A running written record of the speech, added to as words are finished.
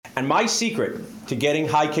And my secret to getting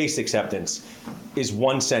high case acceptance is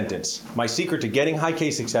one sentence. My secret to getting high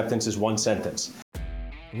case acceptance is one sentence.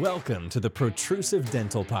 Welcome to the Protrusive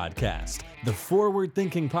Dental Podcast, the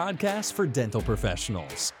forward-thinking podcast for dental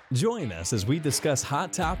professionals. Join us as we discuss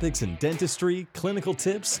hot topics in dentistry, clinical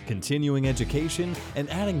tips, continuing education, and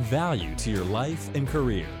adding value to your life and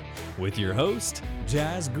career. With your host,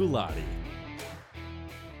 Jazz Gulati.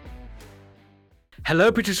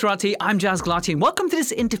 Hello, Protruserati. I'm Jazz Gulati, and welcome to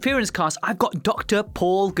this Interference Cast. I've got Dr.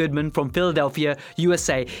 Paul Goodman from Philadelphia,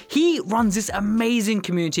 USA. He runs this amazing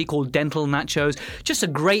community called Dental Nachos, just a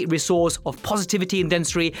great resource of positivity in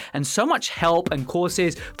dentistry and so much help and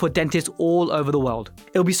courses for dentists all over the world.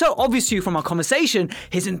 It'll be so obvious to you from our conversation,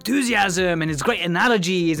 his enthusiasm and his great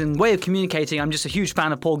analogies and way of communicating. I'm just a huge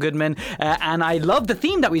fan of Paul Goodman, and I love the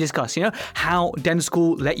theme that we discuss, how dental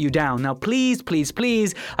school let you down. Now, please,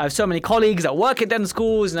 I have so many colleagues that work at dental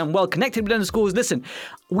schools and I'm well connected with dental schools. Listen,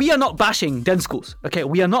 we are not bashing dental schools, okay?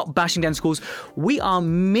 We are not bashing dental schools. We are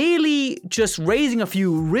merely just raising a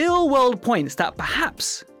few real world points that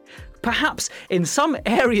perhaps in some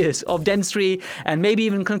areas of dentistry and maybe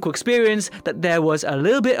even clinical experience that there was a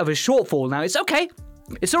little bit of a shortfall. Now, it's okay.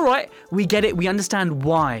 It's all right. We get it. We understand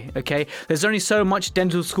why, okay? There's only so much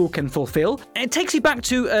dental school can fulfill. And it takes me back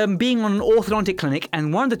to being on an orthodontic clinic,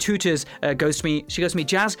 and one of the tutors goes to me,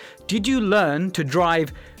 Jazz, did you learn to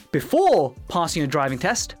drive before passing a driving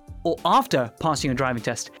test or after passing a driving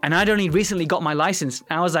test? And I'd only recently got my license.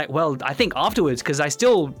 And I was like, well, I think afterwards, because I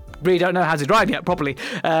still really don't know how to drive yet properly.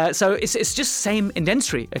 So it's just same in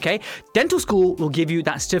dentistry, okay? Dental school will give you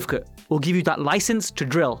that certificate, will give you that license to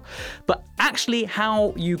drill. But actually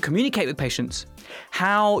how you communicate with patients,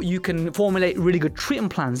 how you can formulate really good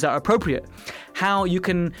treatment plans that are appropriate, how you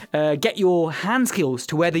can get your hand skills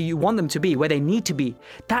to where you want them to be, where they need to be.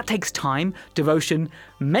 That takes time, devotion,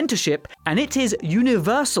 mentorship, and it is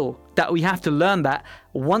universal that we have to learn that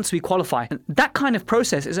once we qualify. And that kind of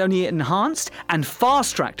process is only enhanced and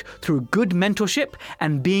fast-tracked through good mentorship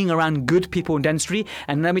and being around good people in dentistry.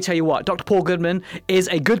 And let me tell you what, Dr. Paul Goodman is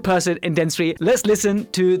a good person in dentistry. Let's listen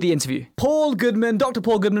to the interview. Paul Goodman, Dr.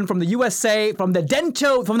 Paul Goodman from the USA, from the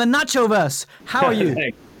Nachoverse. How are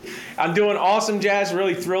you? I'm doing awesome, Jazz.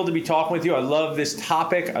 Really thrilled to be talking with you. I love this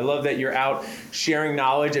topic. I love that you're out sharing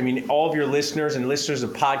knowledge. I mean, all of your listeners and listeners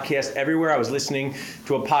of podcasts everywhere. I was listening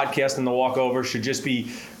to a podcast on the walk over should just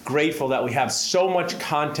be grateful that we have so much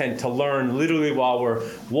content to learn literally while we're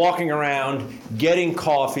walking around, getting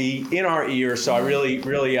coffee in our ears. So I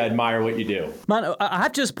really admire what you do. Man, I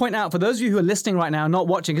have to just point out for those of you who are listening right now, not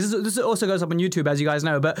watching, because this also goes up on YouTube, as you guys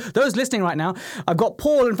know, but those listening right now, I've got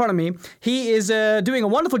Paul in front of me. He is doing a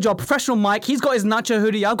wonderful job, professional mic. He's got his nacho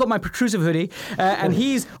hoodie. I've got my protrusive hoodie, and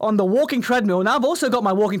he's on the walking treadmill. Now I've also got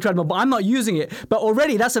my walking treadmill, but I'm not using it. But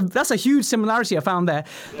already that's a huge similarity I found there.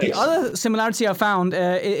 Thanks. The other similarity I found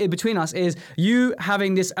between us is you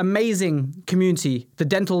having this amazing community, the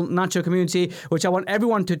Dental Nacho community, which I want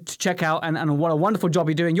everyone to check out, and what a wonderful job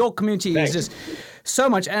you're doing. Your community is just so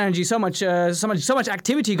much energy, so much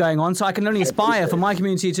activity going on. So I can only aspire for my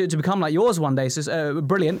community to become like yours one day. So it's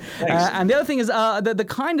brilliant. And the other thing is the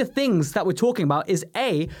kind of things that we're talking about is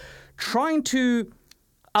trying to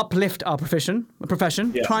uplift our profession,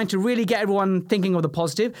 trying to really get everyone thinking of the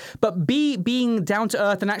positive, but being down to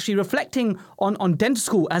earth and actually reflecting on dental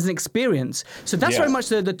school as an experience. So that's very much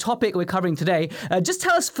the topic we're covering today. Just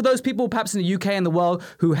tell us, for those people perhaps in the UK and the world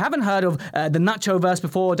who haven't heard of the Nachoverse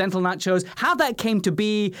before, Dental Nachos, how that came to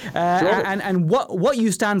be, and what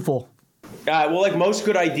you stand for. Well, like most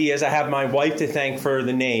good ideas, I have my wife to thank for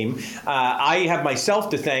the name. I have myself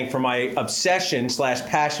to thank for my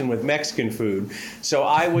obsession/passion with Mexican food. So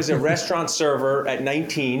I was a restaurant server at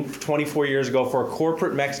 24 years ago for a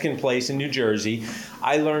corporate Mexican place in New Jersey.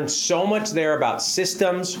 I learned so much there about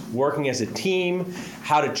systems, working as a team,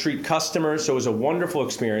 how to treat customers. So it was a wonderful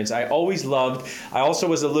experience. I always loved. I also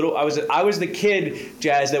was I was the kid,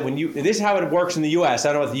 Jazz, that this is how it works in the U.S.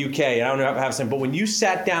 I don't know about the U.K. I don't know how to but when you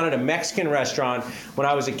sat down at a Mexican restaurant when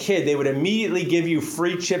I was a kid, they would immediately give you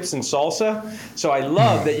free chips and salsa. So I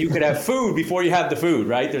love that you could have food before you have the food,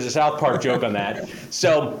 right? There's a South Park joke on that.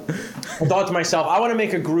 So I thought to myself, I want to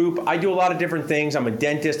make a group. I do a lot of different things. I'm a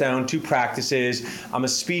dentist. I own 2 practices. I'm a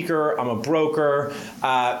speaker. I'm a broker.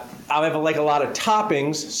 I have a lot of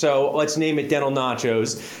toppings, so let's name it Dental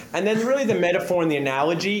Nachos. And then really the metaphor and the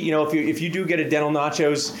analogy, if you do get a Dental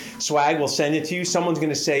Nachos swag, we'll send it to you. Someone's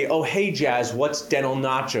going to say, oh, hey, Jazz, what's Dental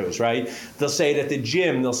Nachos, right? They'll say it at the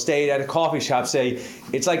gym. They'll say it at a coffee shop. Say,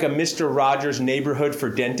 it's like a Mr. Rogers neighborhood for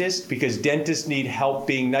dentists, because dentists need help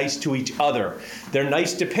being nice to each other. They're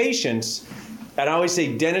nice to patients, And I always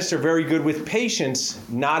say dentists are very good with patients,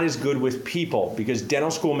 not as good with people, because dental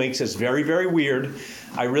school makes us very, very weird.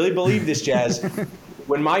 I really believe this, Jazz.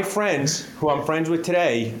 When my friends, who I'm friends with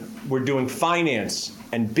today, were doing finance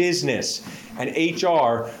and business and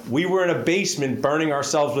HR, we were in a basement burning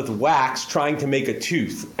ourselves with wax trying to make a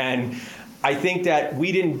tooth. And I think that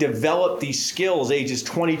we didn't develop these skills ages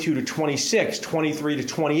 22 to 26, 23 to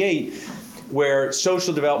 28, where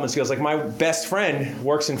social development skills, like my best friend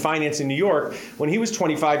works in finance in New York. When he was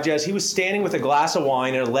 25, Jess, he was standing with a glass of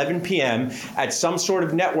wine at 11 p.m. at some sort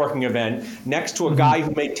of networking event next to a guy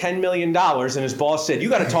who made $10 million, and his boss said, "You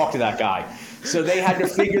got to talk to that guy." So they had to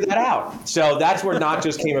figure that out. So that's where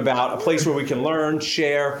Nachos came about, a place where we can learn,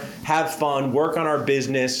 share, have fun, work on our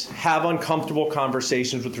business, have uncomfortable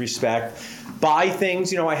conversations with respect, buy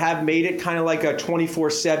things. I have made it kind of like a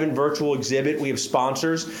 24/7 virtual exhibit. We have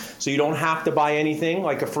sponsors, so you don't have to buy anything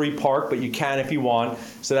like a free park, but you can if you want.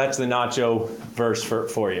 So that's the Nacho verse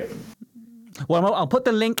for you. Well, I'll put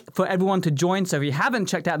the link for everyone to join. So if you haven't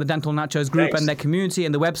checked out the Dental Nachos group and their community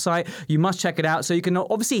and the website, you must check it out. So you can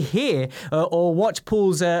obviously hear or watch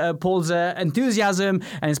Paul's enthusiasm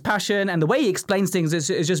and his passion, and the way he explains things is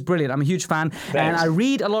just brilliant. I'm a huge fan. Thanks. And I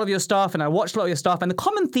read a lot of your stuff and I watch a lot of your stuff. And the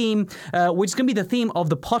common theme, which is going to be the theme of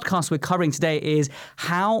the podcast we're covering today, is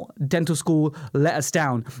how dental school let us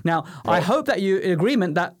down. Now, I hope that you're in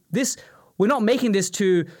agreement that we're not making this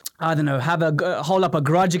to, hold up a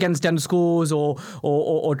grudge against dental schools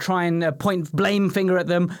or try and blame finger at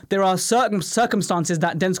them. There are certain circumstances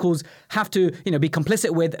that dental schools have to, be complicit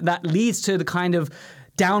with that leads to the kind of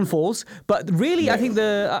downfalls. But really, I think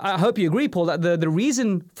I hope you agree, Paul, that the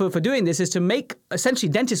reason for doing this is to make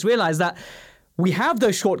essentially dentists realize that we have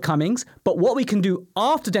those shortcomings, but what we can do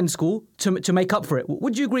after dental school to make up for it.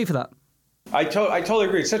 Would you agree for that? I totally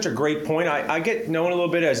agree. It's such a great point. I get known a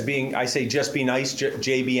little bit as being, I say, just be nice,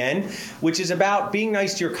 JBN, which is about being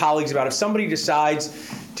nice to your colleagues. About if somebody decides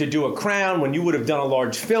to do a crown when you would have done a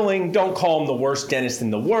large filling, don't call them the worst dentist in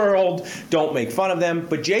the world. Don't make fun of them.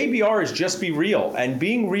 But JBR is just be real. And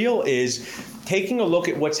being real is taking a look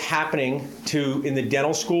at what's happening in the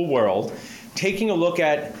dental school world, taking a look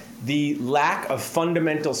at the lack of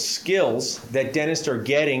fundamental skills that dentists are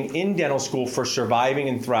getting in dental school for surviving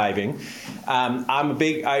and thriving.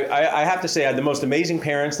 I have to say I had the most amazing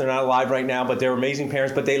parents. They're not alive right now, but they're amazing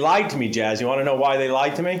parents. But they lied to me, Jazz. You want to know why they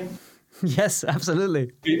lied to me? Yes,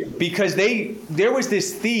 absolutely. Because there was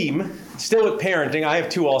this theme, still with parenting. I have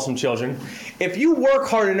two awesome children. If you work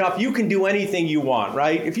hard enough, you can do anything you want,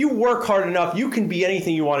 right? If you work hard enough, you can be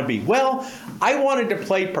anything you want to be. Well, I wanted to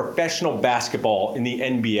play professional basketball in the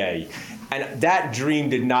NBA, and that dream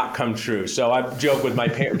did not come true. So I joke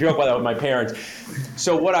about that with my parents.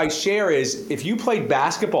 So what I share is, if you played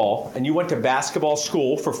basketball and you went to basketball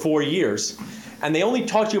school for 4 years, and they only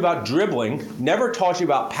taught you about dribbling, never taught you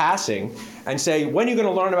about passing, and say, when you're going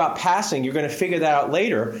to learn about passing, you're going to figure that out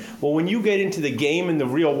later. Well, when you get into the game in the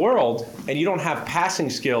real world and you don't have passing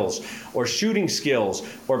skills or shooting skills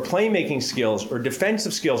or playmaking skills or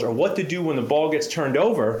defensive skills or what to do when the ball gets turned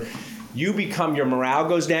over, your morale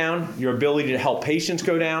goes down, your ability to help patients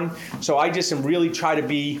go down. So I just really try to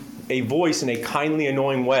be a voice in a kindly,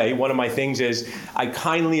 annoying way. One of my things is I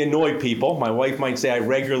kindly annoy people. My wife might say I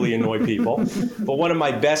regularly annoy people. But one of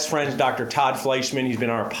my best friends, Dr. Todd Fleischman, he's been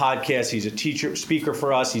on our podcast. He's a teacher, speaker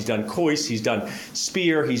for us. He's done Kois. He's done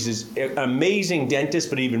Spear. He's an amazing dentist,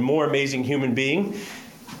 but even more amazing human being.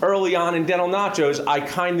 Early on in Dental Nachos, I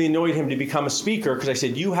kindly annoyed him to become a speaker because I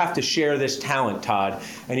said, you have to share this talent, Todd.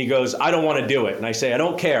 And he goes, I don't want to do it. And I say, I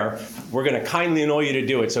don't care. We're going to kindly annoy you to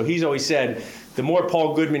do it. So he's always said, the more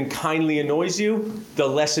Paul Goodman kindly annoys you, the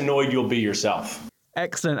less annoyed you'll be yourself.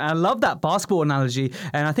 Excellent. I love that basketball analogy.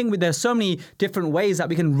 And I think there's so many different ways that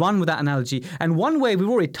we can run with that analogy. And one way we've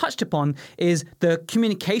already touched upon is the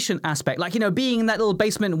communication aspect. Like, being in that little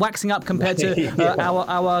basement waxing up compared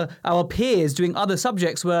to our peers doing other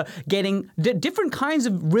subjects, were getting different kinds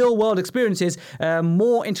of real world experiences,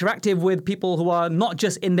 more interactive with people who are not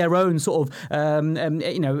just in their own sort of,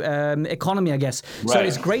 economy, I guess. Right. So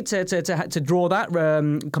it's great to draw that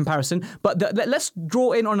comparison. But let's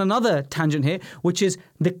draw in on another tangent here, which is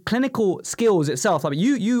the clinical skills itself. I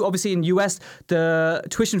mean, you obviously in the US, the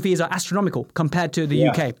tuition fees are astronomical compared to the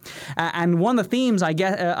UK. And one of the themes I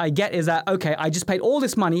get is that, okay, I just paid all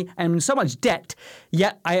this money and in so much debt,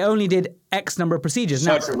 yet I only did X number of procedures.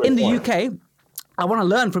 Now, in the UK, I want to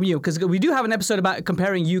learn from you, because we do have an episode about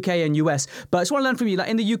comparing UK and US, but I just want to learn from you. Like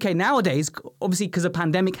in the UK nowadays, obviously because the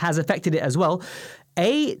pandemic has affected it as well,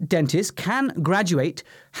 a dentist can graduate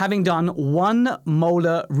having done 1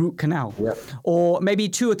 molar root canal, or maybe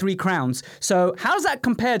 2 or 3 crowns. So how does that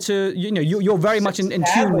compare to, you're very much in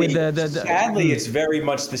tune with the Sadly, it's very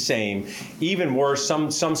much the same. Even worse, some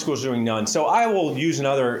schools are doing none. So I will use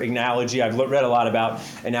another analogy. I've read a lot about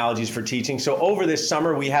analogies for teaching. So over this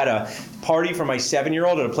summer, we had a party for my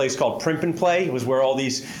 7-year-old at a place called Primp and Play. It was where all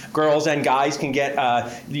these girls and guys can get,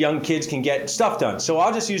 the young kids can get stuff done. So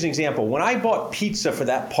I'll just use an example. When I bought pizza for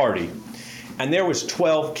that party, and there was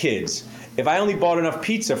 12 kids, if I only bought enough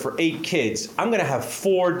pizza for 8 kids, I'm going to have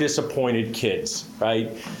 4 disappointed kids,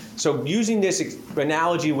 right? So using this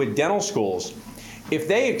analogy with dental schools, if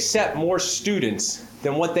they accept more students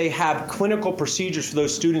than what they have clinical procedures for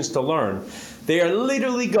those students to learn, they are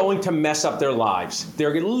literally going to mess up their lives.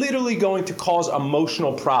 They're literally going to cause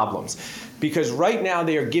emotional problems. Because right now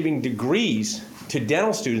they are giving degrees to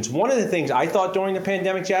dental students. One of the things I thought during the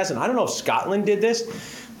pandemic, Jazz, and I don't know if Scotland did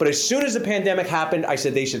this, but as soon as the pandemic happened, I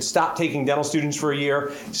said they should stop taking dental students for a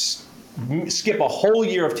year, skip a whole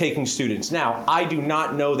year of taking students. Now, I do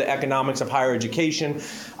not know the economics of higher education.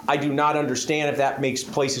 I do not understand if that makes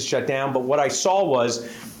places shut down, but what I saw was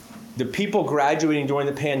the people graduating during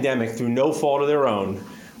the pandemic through no fault of their own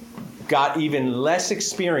got even less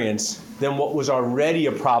experience than what was already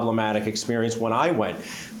a problematic experience when I went.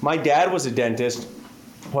 My dad was a dentist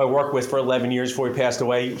who I worked with for 11 years before he passed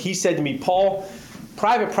away. He said to me, Paul,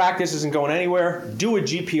 private practice isn't going anywhere. Do a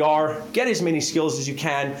GPR, get as many skills as you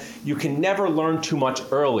can. You can never learn too much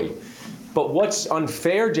early. But what's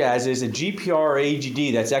unfair, Jazz, is a GPR or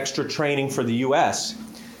AGD, that's extra training for the US.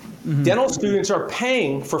 Dental students are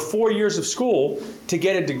paying for 4 years of school to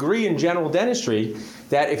get a degree in general dentistry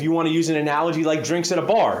that, if you want to use an analogy like drinks at a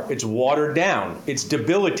bar, it's watered down, it's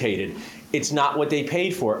debilitated, it's not what they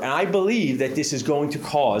paid for. And I believe that this is going to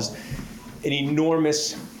cause an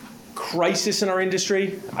enormous crisis in our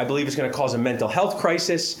industry. I believe it's going to cause a mental health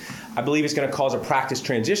crisis. I believe it's going to cause a practice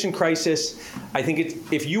transition crisis. I think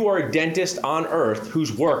if you are a dentist on earth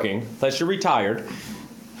who's working, unless you're retired,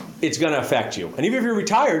 it's going to affect you. And even if you're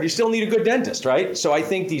retired, you still need a good dentist, right? So I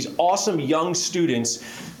think these awesome young students,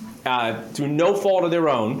 through no fault of their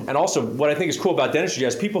own, and also what I think is cool about dentistry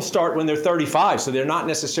is people start when they're 35, so they're not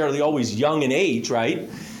necessarily always young in age, right?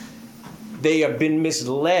 They have been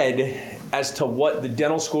misled as to what the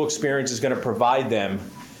dental school experience is going to provide them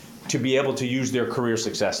to be able to use their career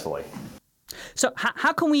successfully. So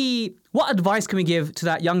what advice can we give to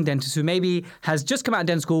that young dentist who maybe has just come out of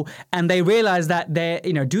dental school and they realize that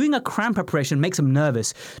doing a crown preparation makes them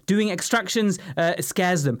nervous, doing extractions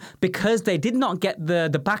scares them because they did not get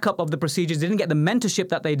the backup of the procedures, they didn't get the mentorship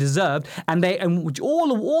that they deserved, and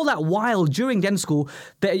all that while during dental school,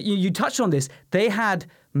 you touched on this, they had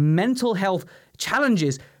mental health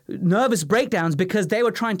challenges, nervous breakdowns because they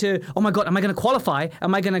were trying to, oh my God, am I going to qualify?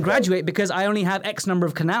 Am I going to graduate because I only have X number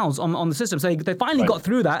of canals on the system? So they finally got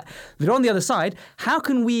through that. They're on the other side. How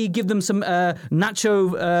can we give them some dental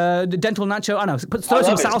nacho? I don't know, throw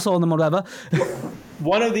some salsa on them or whatever.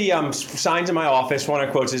 One of the signs in my office, one of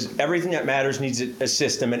the quotes is, everything that matters needs a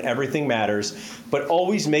system and everything matters, but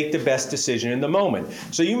always make the best decision in the moment.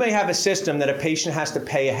 So you may have a system that a patient has to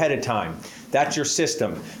pay ahead of time. That's your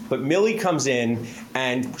system. But Millie comes in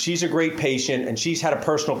and she's a great patient and she's had a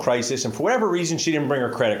personal crisis and for whatever reason she didn't bring her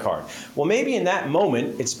credit card. Well, maybe in that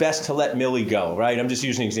moment it's best to let Millie go, right? I'm just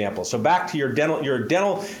using an example. So back to your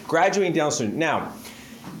graduating dental student. Now,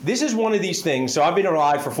 this is one of these things. So I've been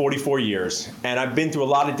alive for 44 years, and I've been through a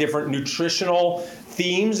lot of different nutritional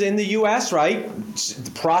themes in the U.S., right?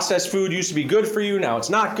 Processed food used to be good for you. Now it's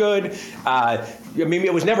not good. I mean,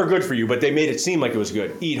 it was never good for you, but they made it seem like it was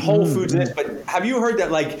good. Eat whole foods and this. But have you heard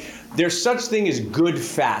that, like, there's such thing as good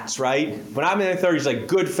fats, right? When I'm in the 30s, like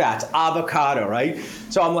good fats, avocado, right?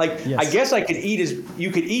 So I'm like, yes. I guess you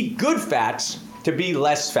could eat good fats to be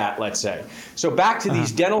less fat, let's say. So back to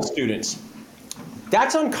these dental students.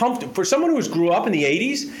 That's uncomfortable. For someone who grew up in the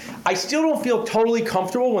 80s, I still don't feel totally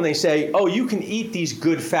comfortable when they say, oh, you can eat these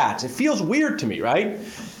good fats. It feels weird to me, right?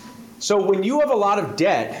 So when you have a lot of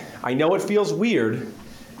debt, I know it feels weird,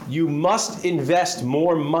 you must invest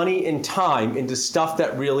more money and time into stuff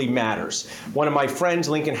that really matters. One of my friends,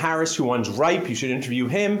 Lincoln Harris, who owns Ripe, you should interview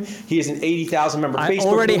him. He is an 80,000 member Facebook group. I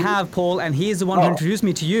already have, Paul, and he's the one who introduced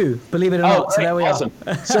me to you, believe it or not. So there we are.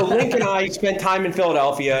 So Link and I spent time in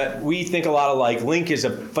Philadelphia. We think a lot alike. Link is a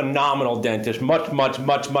phenomenal dentist,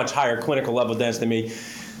 much higher clinical level dentist than me.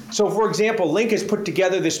 So, for example, Link has put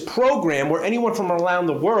together this program where anyone from around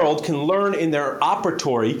the world can learn in their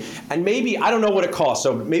operatory, and maybe, I don't know what it costs,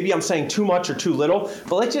 so maybe I'm saying too much or too little,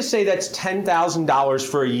 but let's just say that's $10,000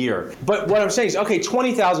 for a year. But what I'm saying is, okay,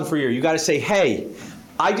 $20,000 for a year. You got to say, hey,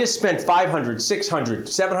 I just spent 500, 600,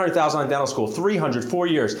 700,000 on dental school, 300, 4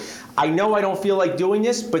 years. I know I don't feel like doing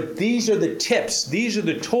this, but these are the tips, these are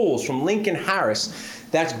the tools from Lincoln Harris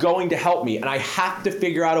that's going to help me. And I have to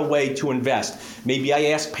figure out a way to invest. Maybe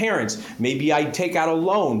I ask parents, maybe I take out a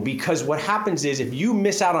loan, because what happens is if you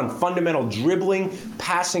miss out on fundamental dribbling,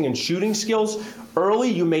 passing, and shooting skills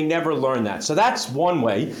early, you may never learn that. So that's one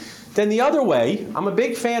way. Then the other way, I'm a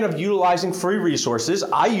big fan of utilizing free resources.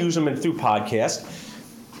 I use them through podcasts,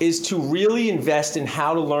 is to really invest in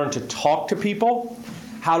how to learn to talk to people,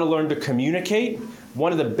 how to learn to communicate.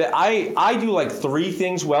 One of the I do like 3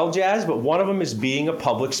 things well, Jazz, but one of them is being a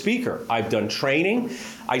public speaker. I've done training.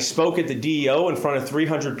 I spoke at the DEO in front of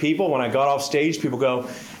 300 people. When I got off stage, people go,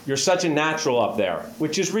 "You're such a natural up there,"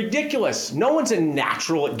 which is ridiculous. No one's a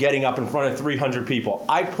natural at getting up in front of 300 people.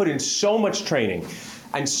 I put in so much training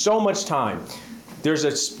and so much time. There's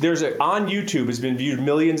a on YouTube, has been viewed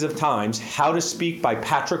millions of times, How to Speak by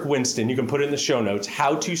Patrick Winston. You can put it in the show notes.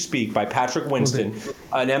 How to Speak by Patrick Winston,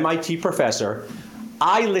 an MIT professor.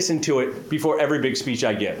 I listen to it before every big speech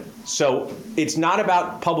I give. So it's not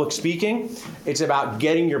about public speaking. It's about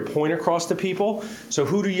getting your point across to people. So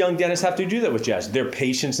who do young dentists have to do that with, Jess? Their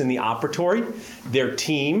patients in the operatory, their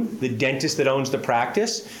team, the dentist that owns the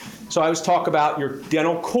practice. So I always talk about your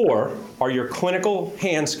dental core are your clinical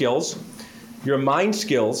hand skills, your mind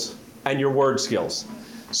skills, and your word skills.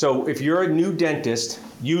 So if you're a new dentist,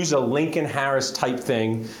 use a Lincoln Harris type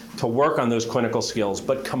thing to work on those clinical skills,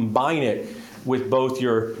 but combine it with both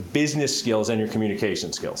your business skills and your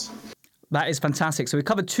communication skills. That is fantastic. So we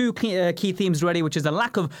covered 2 key themes already, which is the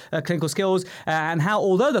lack of clinical skills and how,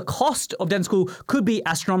 although the cost of dental school could be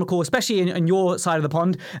astronomical, especially in your side of the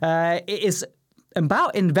pond, it is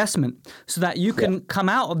about investment so that you can come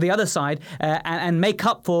out of the other side and make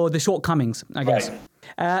up for the shortcomings, I guess.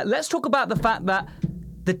 Right. Let's talk about the fact that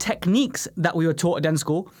the techniques that we were taught at dental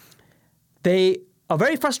school, they are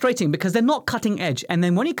very frustrating because they're not cutting edge. And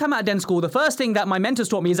then when you come out of dental school, the first thing that my mentors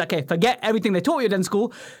taught me is, okay, forget everything they taught you at dental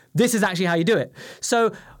school. This is actually how you do it.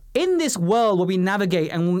 So in this world where we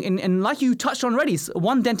navigate, and like you touched on already,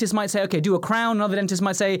 one dentist might say, okay, do a crown. Another dentist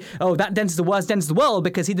might say, oh, that dentist is the worst dentist in the world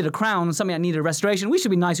because he did a crown on something that needed a restoration. We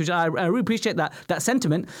should be nice, which I really appreciate that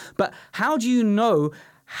sentiment. But how do you know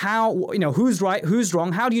who's right, who's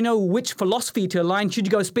wrong? How do you know which philosophy to align? Should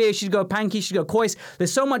you go Spear? Should you go Pankey? Should you go Kois?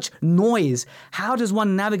 There's so much noise. How does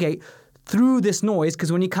one navigate through this noise?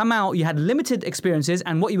 Because when you come out, you had limited experiences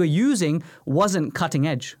and what you were using wasn't cutting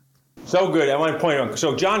edge. So good. I want to point out,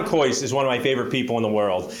 so John Kois is one of my favorite people in the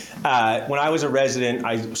world. When I was a resident,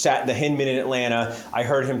 I sat in the Hinman in Atlanta. I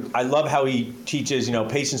heard him. I love how he teaches,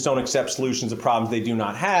 patients don't accept solutions to problems they do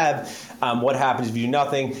not have. What happens if you do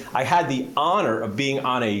nothing? I had the honor of being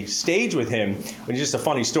on a stage with him, which is just a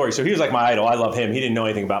funny story. So he was like my idol. I love him. He didn't know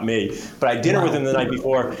anything about me. But I had dinner with him the night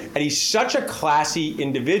before, and he's such a classy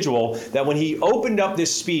individual that when he opened up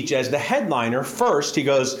this speech as the headliner, first he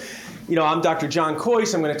goes, I'm Dr. John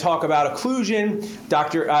Kois. I'm going to talk about occlusion.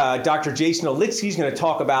 Dr. Jason Olitsky is going to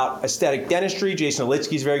talk about aesthetic dentistry. Jason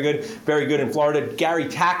Olitsky is very good in Florida. Gary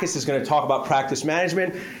Takis is going to talk about practice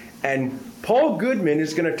management. And Paul Goodman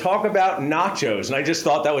is going to talk about nachos. And I just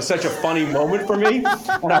thought that was such a funny moment for me.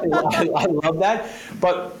 And I love that.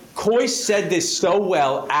 But Kois said this so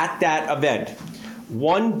well at that event.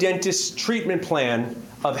 One dentist's treatment plan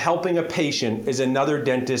of helping a patient is another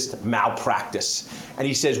dentist's malpractice. And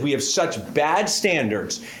he says we have such bad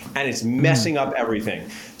standards and it's messing up everything.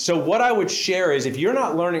 So what I would share is if you're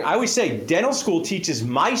not learning, I always say dental school teaches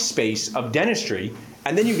MySpace of dentistry,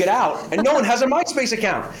 and then you get out and no one has a MySpace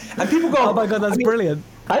account. And people go, oh my God, that's brilliant.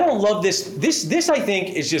 I don't love this. This I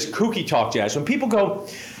think is just kooky talk, Jazz. When people go,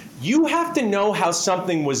 you have to know how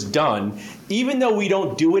something was done, even though we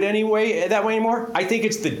don't do it that way anymore. I think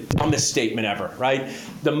it's the dumbest statement ever, right?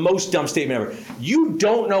 The most dumb statement ever. You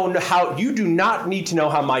don't know how, you do not need to know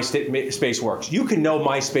how MySpace works. You can know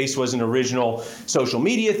MySpace was an original social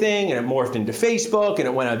media thing and it morphed into Facebook and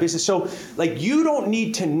it went out of business. So you don't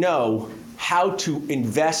need to know how to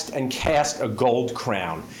invest and cast a gold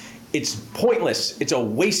crown. It's pointless. It's a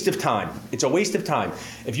waste of time. It's a waste of time.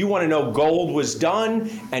 If you want to know gold was done,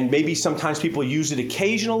 and maybe sometimes people use it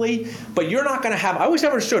occasionally, but you're not going to have, I always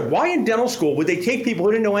never understood, why in dental school would they take people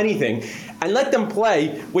who didn't know anything and let them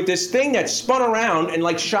play with this thing that spun around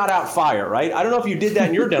and shot out fire, right? I don't know if you did that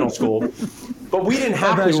in your dental school, but we didn't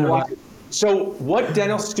have to. So what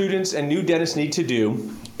dental students and new dentists need to do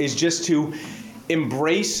is just to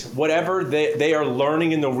embrace whatever they are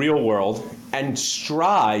learning in the real world and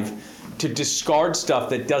strive to discard stuff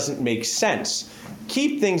that doesn't make sense.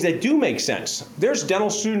 Keep things that do make sense. There's dental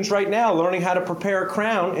students right now learning how to prepare a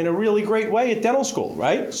crown in a really great way at dental school,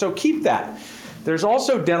 right? So keep that. There's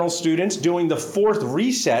also dental students doing the fourth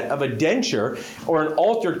reset of a denture or an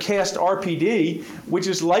altered cast RPD, which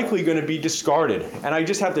is likely going to be discarded. And I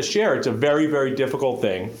just have to share, it's a very, very difficult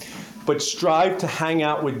thing. But strive to hang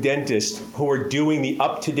out with dentists who are doing the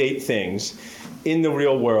up-to-date things in the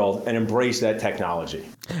real world and embrace that technology.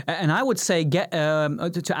 And I would say to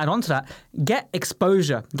add on to that, get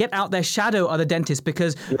exposure, get out there, shadow other dentists,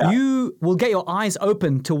 because you will get your eyes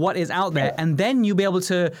open to what is out there, and then you'll be able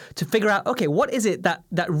to figure out, okay, what is it that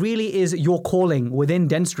really is your calling within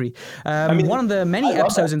dentistry? One of the many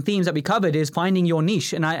episodes and themes that we covered is finding your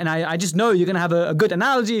niche, and I just know you're going to have a good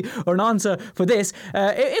analogy or an answer for this.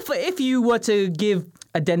 If you were to give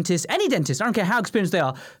a dentist, any dentist, I don't care how experienced they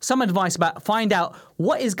are, some advice about find out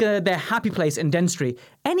what is their happy place in dentistry.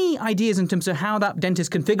 Any ideas in terms of how that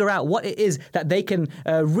dentist can figure out what it is that they can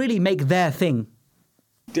really make their thing?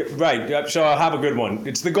 Right, so I'll have a good one.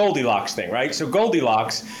 It's the Goldilocks thing, right? So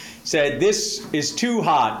Goldilocks said, this is too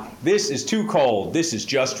hot, this is too cold, this is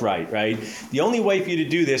just right, right? The only way for you to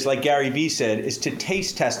do this, like Gary Vee said, is to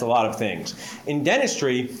taste test a lot of things. In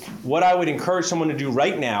dentistry, what I would encourage someone to do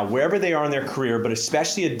right now, wherever they are in their career, but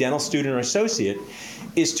especially a dental student or associate,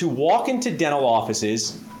 is to walk into dental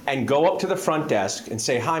offices and go up to the front desk and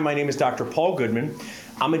say, hi, my name is Dr. Paul Goodman.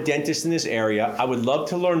 I'm a dentist in this area. I would love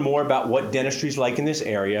to learn more about what dentistry is like in this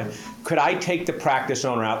area. Could I take the practice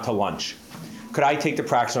owner out to lunch? Could I take the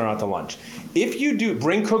practice owner out to lunch? If you do,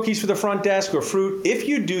 bring cookies for the front desk or fruit. If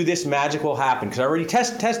you do this, magic will happen, because I already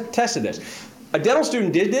tested this. A dental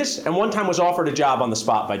student did this and one time was offered a job on the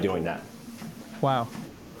spot by doing that. Wow.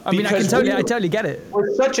 I totally get it.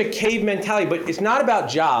 We're such a cave mentality, but it's not about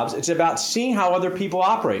jobs. It's about seeing how other people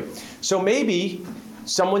operate. So maybe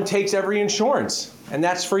someone takes every insurance, and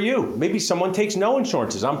that's for you. Maybe someone takes no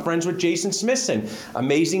insurances. I'm friends with Jason Smithson,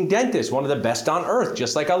 amazing dentist, one of the best on earth,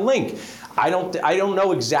 just like a Link. I don't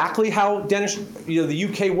know exactly how the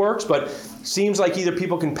UK works, but seems like either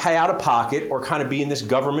people can pay out of pocket or kind of be in this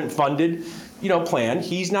government-funded plan.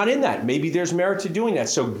 He's not in that. Maybe there's merit to doing that.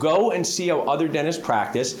 So go and see how other dentists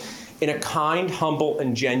practice in a kind, humble,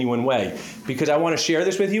 and genuine way. Because I want to share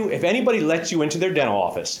this with you. If anybody lets you into their dental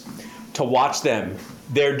office to watch them,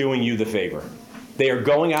 they're doing you the favor. They are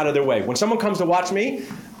going out of their way. When someone comes to watch me,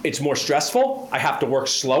 it's more stressful. I have to work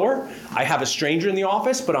slower. I have a stranger in the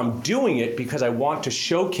office, but I'm doing it because I want to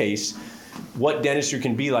showcase what dentistry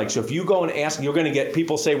can be like. So if you go and ask, you're going to get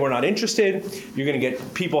people say we're not interested. You're going to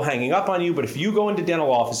get people hanging up on you. But if you go into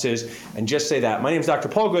dental offices and just say that, my name is Dr.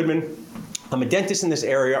 Paul Goodman. I'm a dentist in this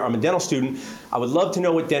area. I'm a dental student. I would love to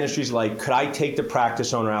know what dentistry is like. Could I take the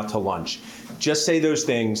practice owner out to lunch? Just say those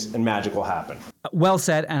things and magic will happen. Well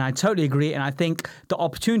said, and I totally agree, and I think the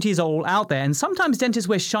opportunities are all out there, and sometimes dentists,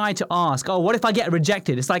 we're shy to ask, oh, what if I get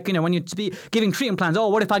rejected? It's like, when you're giving treatment plans, oh,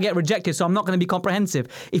 what if I get rejected, so I'm not going to be comprehensive?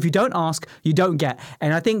 If you don't ask, you don't get.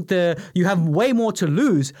 And I think you have way more to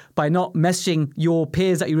lose by not messaging your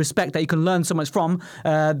peers that you respect, that you can learn so much from,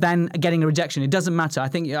 than getting a rejection. It doesn't matter. I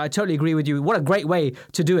totally agree with you. What a great way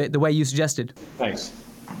to do it, the way you suggested. Thanks.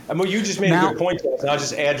 You just made a good point, and I'll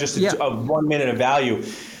just add a 1 minute of value.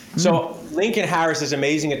 So Lincoln Harris is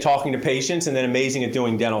amazing at talking to patients and then amazing at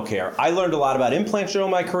doing dental care. I learned a lot about implants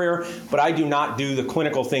during my career, but I do not do the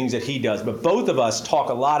clinical things that he does. But both of us talk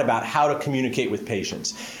a lot about how to communicate with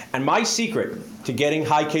patients. And my secret to getting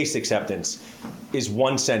high case acceptance is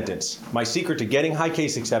one sentence. My secret to getting high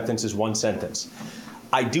case acceptance is one sentence.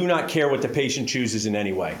 I do not care what the patient chooses in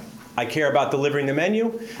any way. I care about delivering the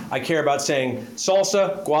menu. I care about saying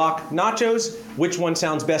salsa, guac, nachos. Which one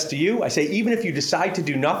sounds best to you? I say, even if you decide to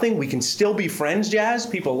do nothing, we can still be friends, Jazz.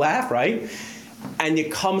 People laugh, right? And it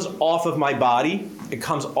comes off of my body. It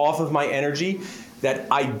comes off of my energy that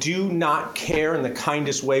I do not care in the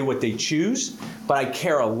kindest way what they choose, but I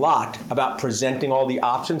care a lot about presenting all the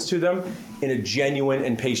options to them in a genuine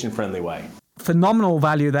and patient-friendly way. Phenomenal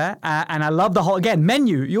value there, and I love the whole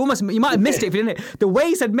menu. You might have missed it if you didn't. The way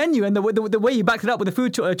you said menu and the way you backed it up with the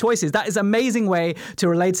food choices, that is an amazing way to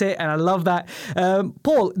relate to it, and I love that.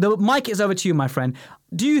 Paul, the mic is over to you, my friend.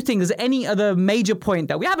 Do you think there's any other major point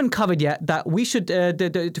that we haven't covered yet that we should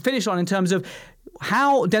to finish on in terms of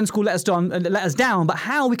how dental school let us down, but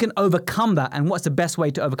how we can overcome that, and what's the best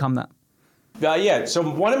way to overcome that? So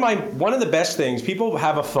one of the best things, people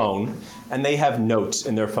have a phone and they have notes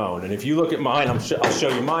in their phone. And if you look at mine, I'll show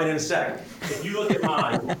you mine in a sec. If you look at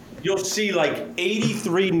mine, you'll see like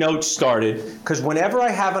 83 notes started, because whenever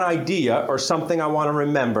I have an idea or something I want to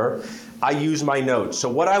remember, I use my notes. So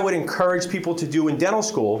what I would encourage people to do in dental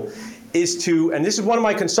school is to, and this is one of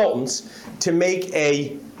my consultants, to make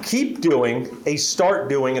a keep doing, a start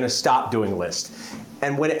doing, and a stop doing list.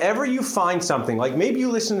 And whenever you find something, like maybe you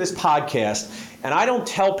listen to this podcast And I don't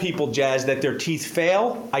tell people, Jazz, that their teeth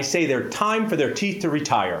fail. I say they're time for their teeth to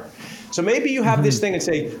retire. So maybe you have this thing and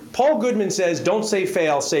say, Paul Goodman says, don't say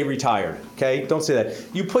fail, say retired. Okay, don't say that.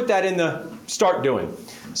 You put that in the start doing.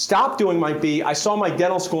 Stop doing might be, I saw my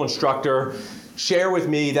dental school instructor share with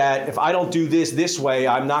me that if I don't do this way,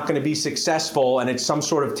 I'm not going to be successful, and it's some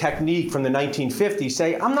sort of technique from the 1950s.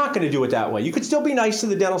 Say, I'm not going to do it that way. You could still be nice to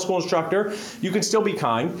the dental school instructor. You can still be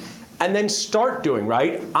kind. And then start doing,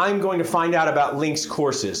 right? I'm going to find out about Link's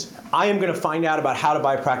courses. I am going to find out about how to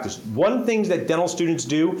buy practice. One thing that dental students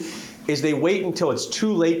do is they wait until it's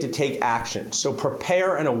too late to take action. So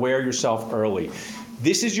prepare and aware yourself early.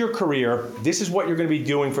 This is your career. This is what you're going to be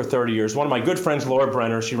doing for 30 years. One of my good friends, Laura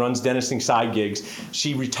Brenner, she runs Dentisting Side Gigs.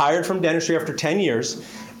 She retired from dentistry after 10 years,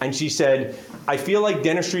 and she said, I feel like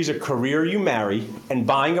dentistry is a career you marry, and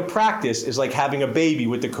buying a practice is like having a baby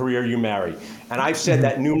with the career you marry. And I've said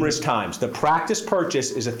that numerous times. The practice purchase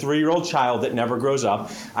is a 3-year-old child that never grows up.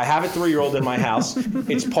 I have a 3-year-old in my house.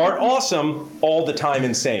 It's part awesome, all the time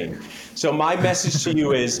insane. So my message to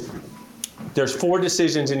you is, there's 4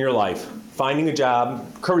 decisions in your life. Finding a job,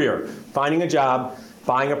 career, finding a job,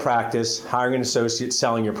 buying a practice, hiring an associate,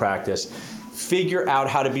 selling your practice. Figure out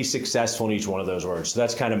how to be successful in each one of those words. So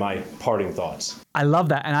that's kind of my parting thoughts. I love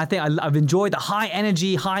that. And I think I've enjoyed the high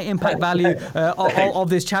energy, high impact value of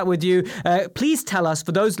this chat with you. Please tell us,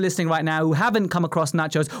 for those listening right now who haven't come across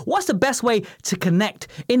nachos, what's the best way to connect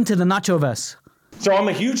into the Nachoverse? So I'm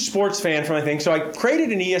a huge sports fan from, I think. So I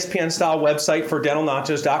created an ESPN-style website for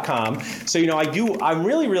dentalnachos.com. So, I'm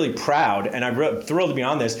really, really proud, and I'm thrilled to be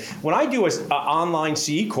on this. When I do an online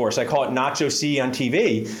CE course, I call it Nacho CE on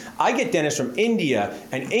TV, I get dentists from India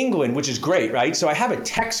and England, which is great, right? So I have a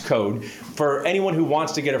text code for anyone who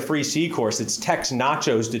wants to get a free CE course. It's text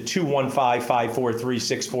nachos to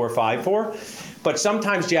 215-543-6454. But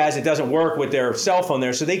sometimes, Jazz, it doesn't work with their cell phone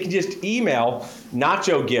there, so they can just email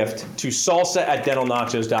Nacho Gift to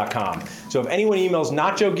salsa@dentalnachos.com. So if anyone emails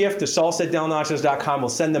Nacho Gift to salsa@dentalnachos.com, we'll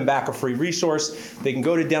send them back a free resource. They can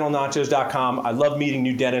go to dentalnachos.com. I love meeting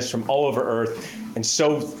new dentists from all over Earth, and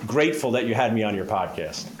so grateful that you had me on your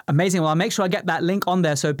podcast. Amazing. Well, I'll make sure I get that link on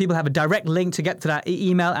there so people have a direct link to get to that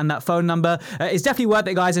email and that phone number. It's definitely worth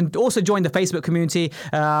it, guys. And also join the Facebook community.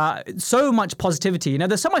 So much positivity.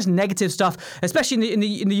 There's so much negative stuff, especially in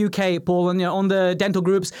the UK, Paul, and on the dental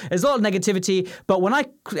groups. There's a lot of negativity. But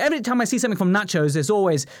every time I see something from Nachos, there's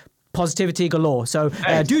always positivity galore. So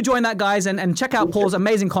do join that, guys, and check out Paul's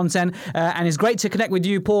amazing content. And it's great to connect with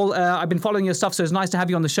you, Paul. I've been following your stuff, so it's nice to have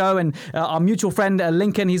you on the show. And our mutual friend,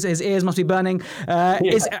 Lincoln, his ears must be burning.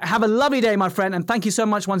 Have a lovely day, my friend. And thank you so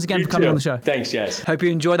much once again for coming on the show. Thanks, yes. Hope you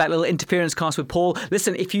enjoyed that little interference cast with Paul.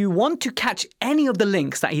 Listen, if you want to catch any of the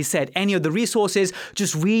links that he said, any of the resources,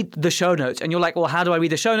 just read the show notes. And you're like, well, how do I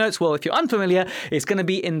read the show notes? Well, if you're unfamiliar, it's going to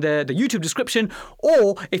be in the YouTube description.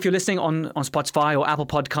 Or if you're listening on Spotify or Apple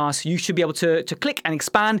Podcasts, you should be able to click and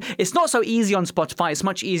expand. It's not so easy on Spotify. It's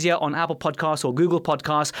much easier on Apple Podcasts or Google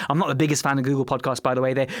Podcasts. I'm not the biggest fan of Google Podcasts, by the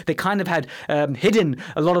way. They kind of had hidden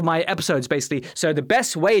a lot of my episodes, basically. So the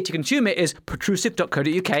best way to consume it is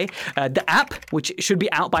protrusive.co.uk. The app, which should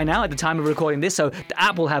be out by now at the time of recording this. So the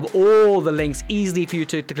app will have all the links easily for you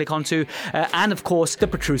to click onto. And of course, the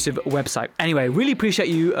Protrusive website. Anyway, really appreciate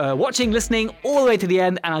you watching, listening all the way to the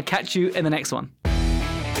end, and I'll catch you in the next one.